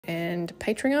and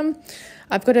Patreon.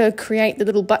 I've got to create the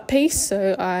little butt piece,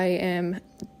 so I am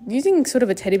using sort of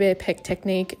a teddy bear peck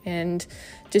technique and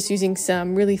just using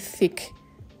some really thick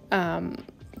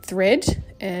thread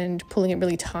and pulling it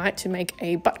really tight to make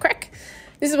a butt crack.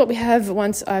 This is what we have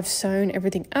once I've sewn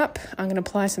everything up. I'm going to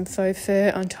apply some faux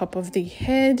fur on top of the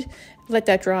head, let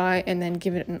that dry, and then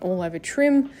give it an all-over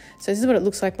trim. So this is what it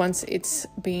looks like once it's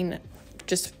been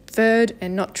just furred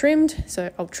and not trimmed.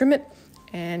 So I'll trim it,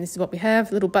 and this is what we have.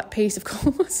 A little butt piece, of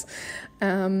course,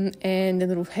 and the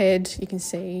little head. You can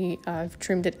see I've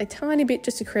trimmed it a tiny bit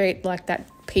just to create like that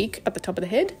peak at the top of the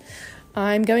head.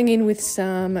 I'm going in with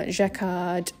some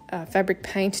jacquard fabric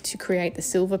paint to create the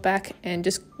silver back, and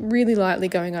just really lightly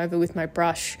going over with my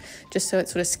brush just so it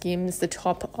sort of skims the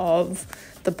top of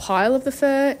the pile of the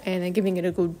fur, and then giving it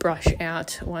a good brush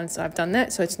out once I've done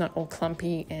that so it's not all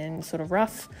clumpy and sort of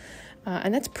rough.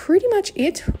 And that's pretty much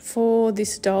it for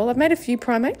this doll. I've made a few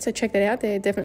primates, so check that out. They're definitely